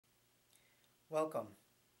Welcome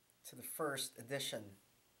to the first edition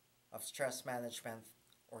of Stress Management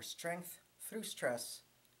or Strength Through Stress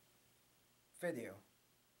video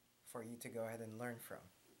for you to go ahead and learn from.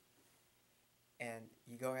 And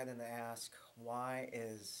you go ahead and ask, why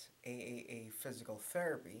is AAA Physical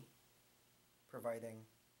Therapy providing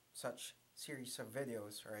such series of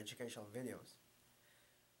videos or educational videos?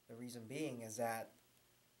 The reason being is that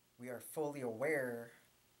we are fully aware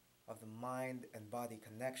of the mind and body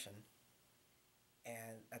connection,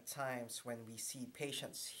 and at times when we see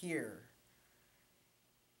patients here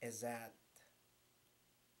is that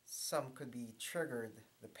some could be triggered,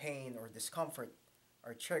 the pain or discomfort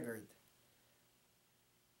are triggered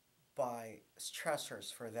by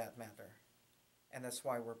stressors for that matter. And that's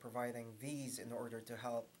why we're providing these in order to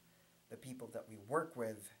help the people that we work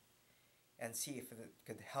with and see if it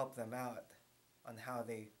could help them out on how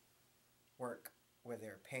they work with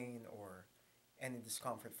their pain or any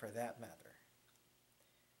discomfort for that matter.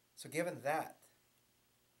 So given that,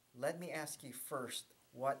 let me ask you first,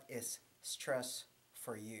 what is stress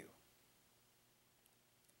for you?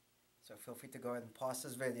 So feel free to go ahead and pause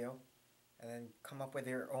this video and then come up with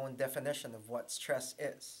your own definition of what stress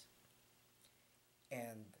is.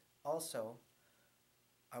 And also,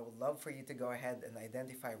 I would love for you to go ahead and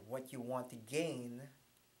identify what you want to gain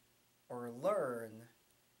or learn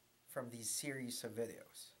from these series of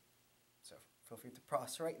videos. So feel free to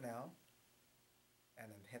pause right now and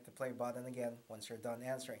then hit the play button again once you're done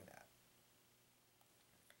answering that.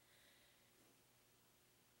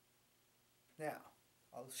 Now,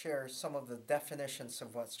 I'll share some of the definitions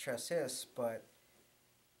of what stress is, but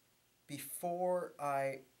before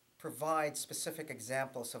I provide specific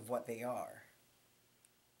examples of what they are,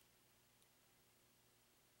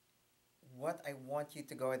 what I want you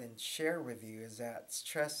to go ahead and share with you is that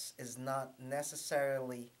stress is not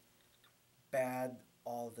necessarily bad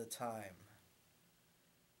all the time.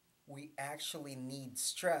 We actually need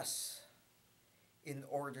stress in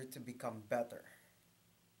order to become better.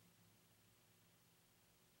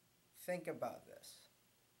 Think about this.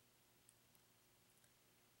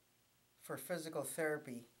 For physical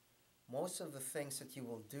therapy, most of the things that you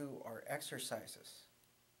will do are exercises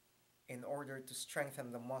in order to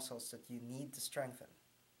strengthen the muscles that you need to strengthen.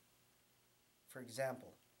 For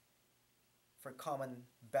example, for common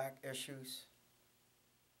back issues,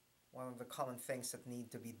 one of the common things that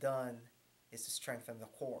need to be done is to strengthen the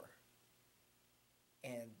core.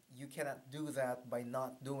 And you cannot do that by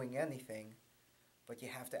not doing anything, but you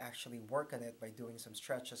have to actually work on it by doing some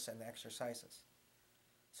stretches and exercises.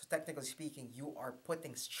 So technically speaking, you are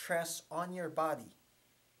putting stress on your body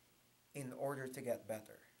in order to get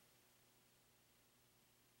better.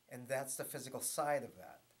 And that's the physical side of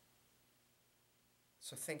that.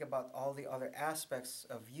 So think about all the other aspects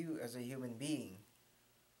of you as a human being.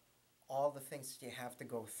 All the things that you have to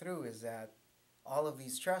go through is that all of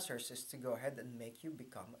these stressors is to go ahead and make you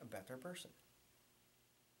become a better person.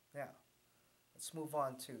 Now, let's move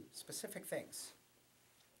on to specific things.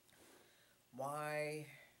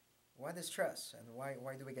 What is stress and why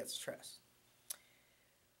do we get stressed?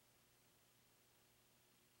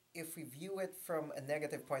 If we view it from a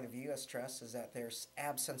negative point of view as stress, is that there's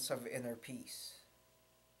absence of inner peace.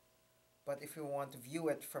 But if we want to view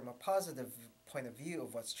it from a positive point of view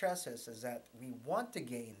of what stress is that we want to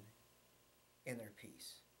gain inner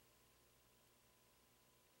peace.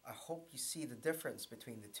 I hope you see the difference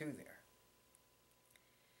between the two there.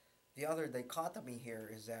 The other dichotomy here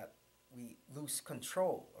is that we lose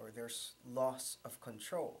control, or there's loss of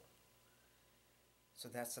control. So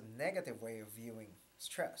that's a negative way of viewing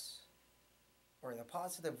stress. Or the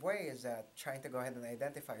positive way is that trying to go ahead and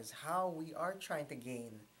identify is how we are trying to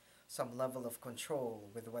gain some level of control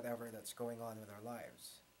with whatever that's going on with our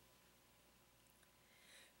lives.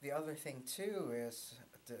 The other thing too is,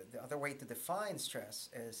 the other way to define stress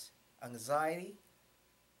is anxiety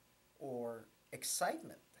or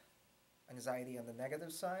excitement. Anxiety on the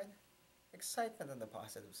negative side, excitement on the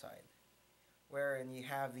positive side, wherein you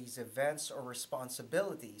have these events or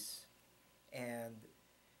responsibilities and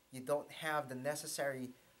you don't have the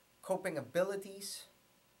necessary coping abilities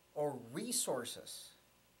or resources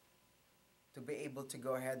to be able to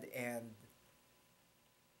go ahead and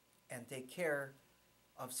take care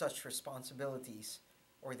of such responsibilities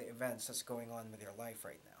or the events that's going on with your life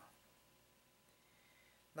right now.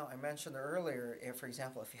 Now, I mentioned earlier, for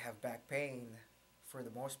example, if you have back pain, for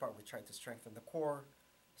the most part, we try to strengthen the core,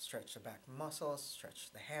 stretch the back muscles,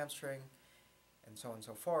 stretch the hamstring, and so on and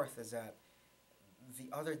so forth, is that the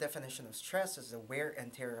other definition of stress is the wear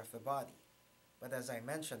and tear of the body. But as I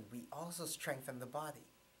mentioned, we also strengthen the body.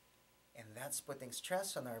 And that's putting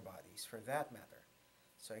stress on our bodies for that matter.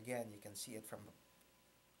 So again, you can see it from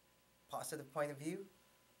a positive point of view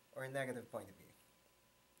or a negative point of view.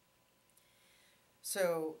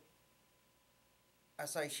 So,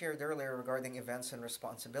 as I shared earlier regarding events and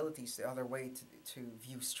responsibilities, the other way to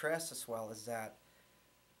view stress as well is that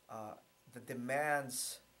the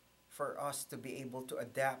demands for us to be able to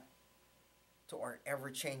adapt to our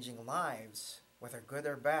ever-changing lives, whether good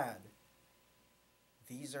or bad,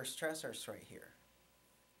 these are stressors right here.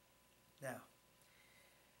 Now,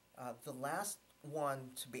 the last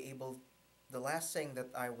one to be able, the last thing that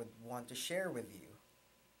I would want to share with you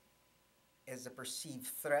is a perceived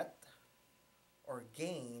threat or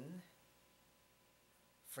gain,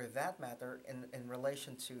 for that matter, in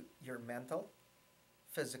relation to your mental,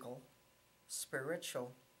 physical,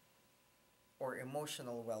 spiritual, or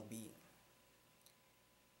emotional well-being.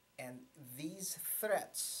 And these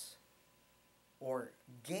threats, or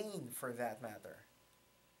gain for that matter,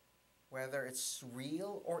 whether it's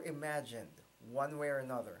real or imagined, one way or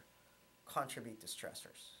another, contribute to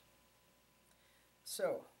stressors.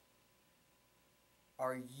 So,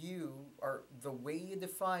 are the way you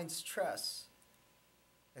define stress,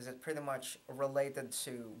 is it pretty much related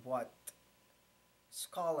to what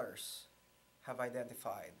scholars have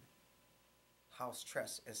identified how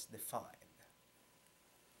stress is defined?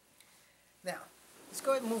 Now, let's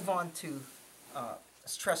go ahead and move on to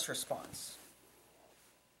stress response.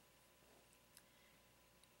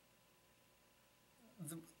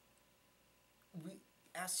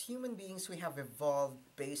 As human beings, we have evolved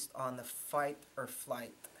based on the fight or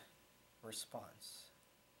flight response.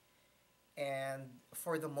 And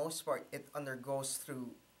for the most part, it undergoes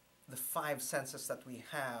through the 5 senses that we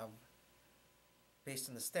have based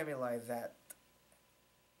on the stimuli that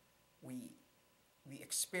we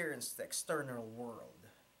experience the external world.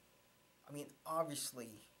 I mean, obviously,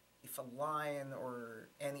 if a lion or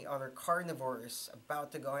any other carnivore is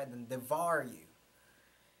about to go ahead and devour you,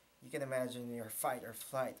 you can imagine your fight or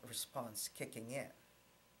flight response kicking in.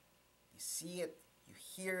 You see it, you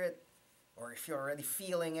hear it, or if you're already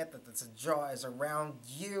feeling it, that the jaw is around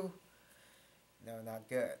you, no, not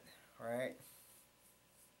good, alright?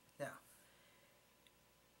 Now,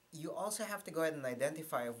 you also have to go ahead and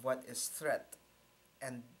identify what is threat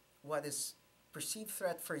and what is perceived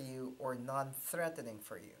threat for you or non-threatening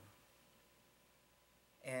for you.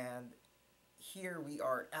 And here we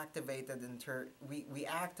are activated we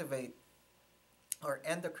activate our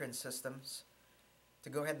endocrine systems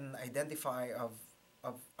to go ahead and identify of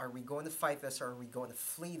are we going to fight this or are we going to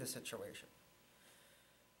flee the situation.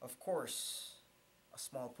 Of course, a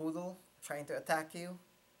small poodle trying to attack you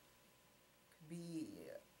could be,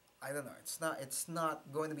 I don't know, it's not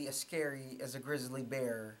going to be as scary as a grizzly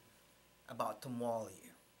bear about to maul you.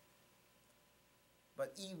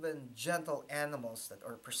 But even gentle animals that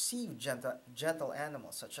are perceived gentle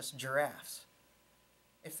animals, such as giraffes,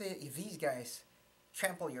 if these guys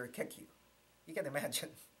trample you or kick you, you can imagine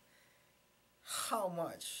how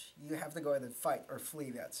much you have to go ahead and fight or flee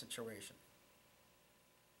that situation.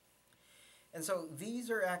 And so these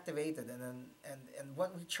are activated, and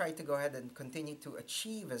what we try to go ahead and continue to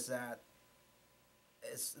achieve is that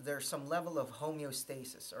there's some level of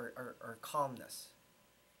homeostasis or calmness.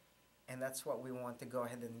 And that's what we want to go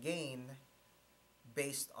ahead and gain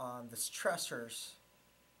based on the stressors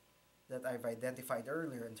that I've identified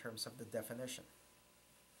earlier in terms of the definition.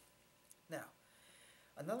 Now,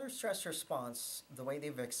 another stress response, the way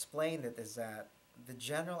they've explained it, is that the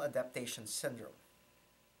general adaptation syndrome.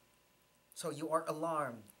 So you are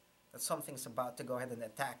alarmed that something's about to go ahead and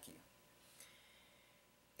attack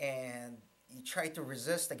you. And you try to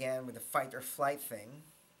resist again with the fight or flight thing.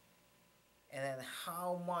 And then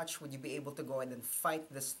how much would you be able to go ahead and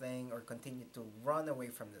fight this thing or continue to run away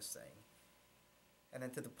from this thing? And then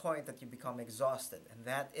to the point that you become exhausted. And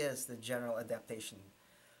that is the general adaptation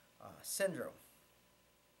syndrome.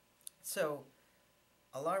 So,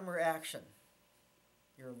 alarm reaction.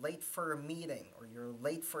 You're late for a meeting or you're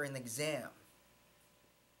late for an exam.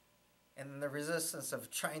 And the resistance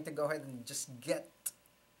of trying to go ahead and just get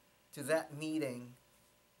to that meeting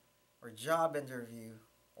or job interview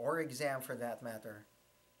or exam for that matter,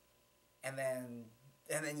 and then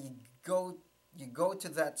you go to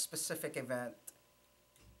that specific event,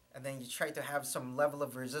 and then you try to have some level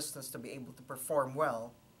of resistance to be able to perform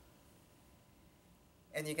well,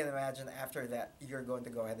 and you can imagine after that you're going to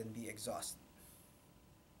go ahead and be exhausted.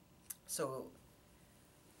 So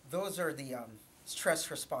those are the stress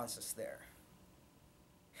responses there.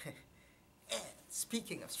 And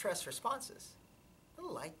speaking of stress responses, the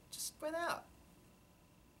light just went out.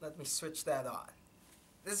 Let me switch that on.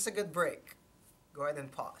 This is a good break. Go ahead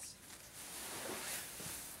and pause.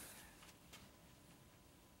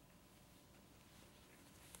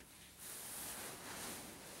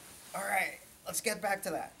 let's get back to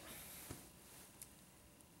that.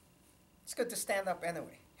 It's good to stand up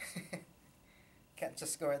anyway. Can't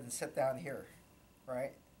just go ahead and sit down here,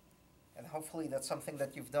 right? And hopefully that's something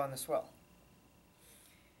that you've done as well.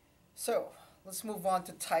 So, let's move on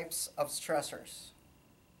to types of stressors.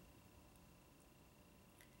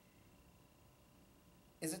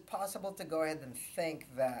 Is it possible to go ahead and think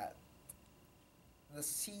that the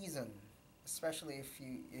season, especially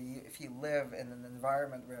if you live in an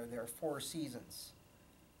environment where there are 4 seasons,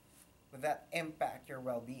 would that impact your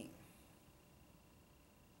well-being?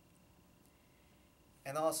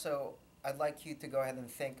 And also, I'd like you to go ahead and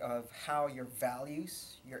think of how your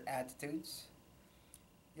values, your attitudes,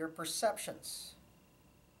 your perceptions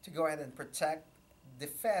to go ahead and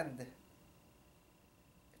defend,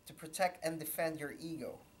 protect and defend your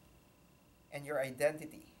ego and your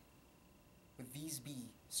identity. Would these be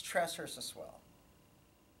stressors as well?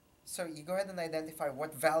 So you go ahead and identify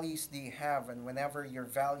what values do you have, and whenever your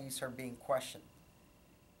values are being questioned,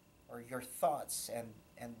 or your thoughts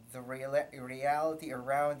and the reality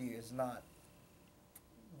around you is not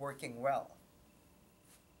working well.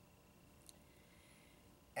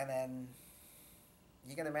 And then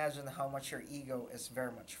you can imagine how much your ego is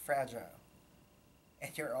very much fragile.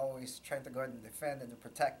 And you're always trying to go ahead and defend and to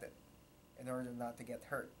protect it in order not to get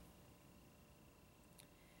hurt.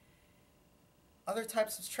 Other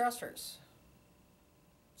types of stressors.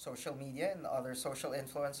 Social media and other social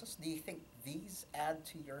influences. Do you think these add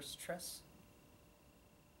to your stress?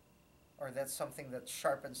 Or that's something that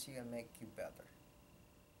sharpens you and make you better?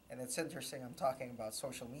 And it's interesting I'm talking about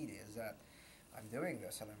social media, is that I'm doing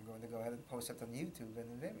this and I'm going to go ahead and post it on YouTube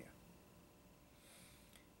and in Vimeo.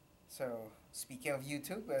 So, speaking of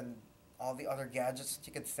YouTube and all the other gadgets that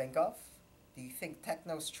you could think of, do you think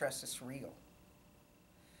techno stress is real?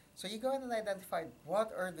 So you go ahead and identify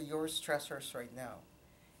what are your stressors right now.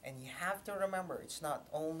 And you have to remember, it's not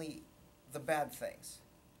only the bad things,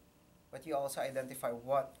 but you also identify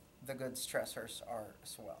what the good stressors are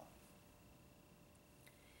as well.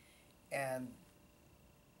 And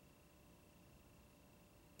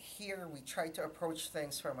here we try to approach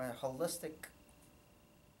things from a holistic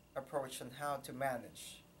approach on how to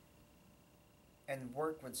manage and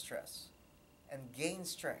work with stress and gain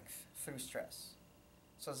strength through stress.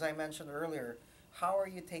 So as I mentioned earlier, how are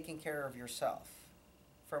you taking care of yourself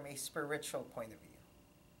from a spiritual point of view?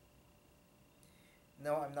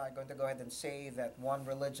 No, I'm not going to go ahead and say that one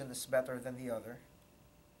religion is better than the other.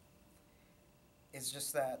 It's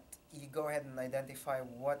just that you go ahead and identify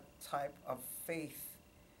what type of faith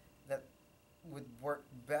that would work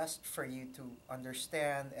best for you to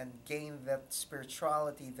understand and gain that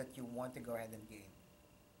spirituality that you want to go ahead and gain.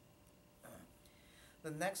 The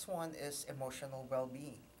next one is emotional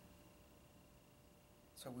well-being.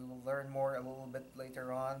 So we will learn more a little bit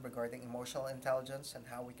later on regarding emotional intelligence and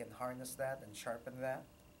how we can harness that and sharpen that,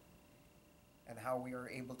 and how we are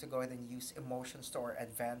able to go ahead and use emotions to our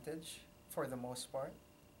advantage for the most part.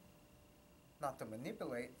 Not to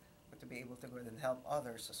manipulate, but to be able to go ahead and help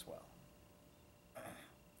others as well.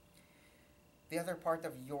 The other part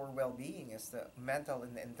of your well-being is the mental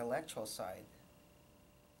and the intellectual side.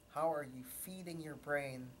 How are you feeding your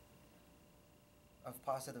brain of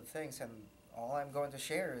positive things? And all I'm going to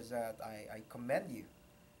share is that I commend you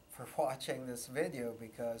for watching this video,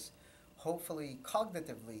 because hopefully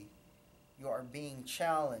cognitively you are being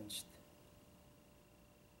challenged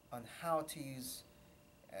on how to use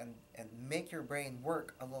and make your brain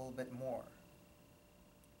work a little bit more.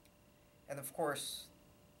 And of course,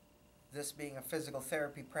 this being a physical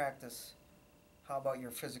therapy practice, how about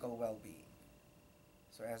your physical well-being?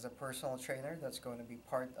 So as a personal trainer, that's going to be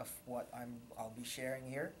part of what I'll be sharing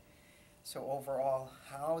here. So overall,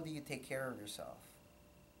 how do you take care of yourself?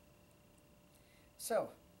 So,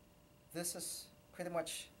 this is pretty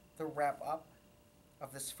much the wrap up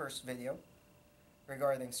of this first video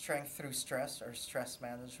regarding strength through stress or stress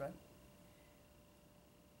management.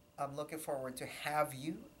 I'm looking forward to have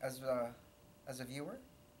you as a viewer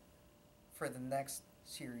for the next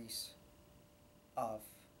series of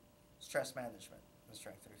stress management and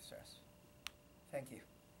strength through stress. Thank you.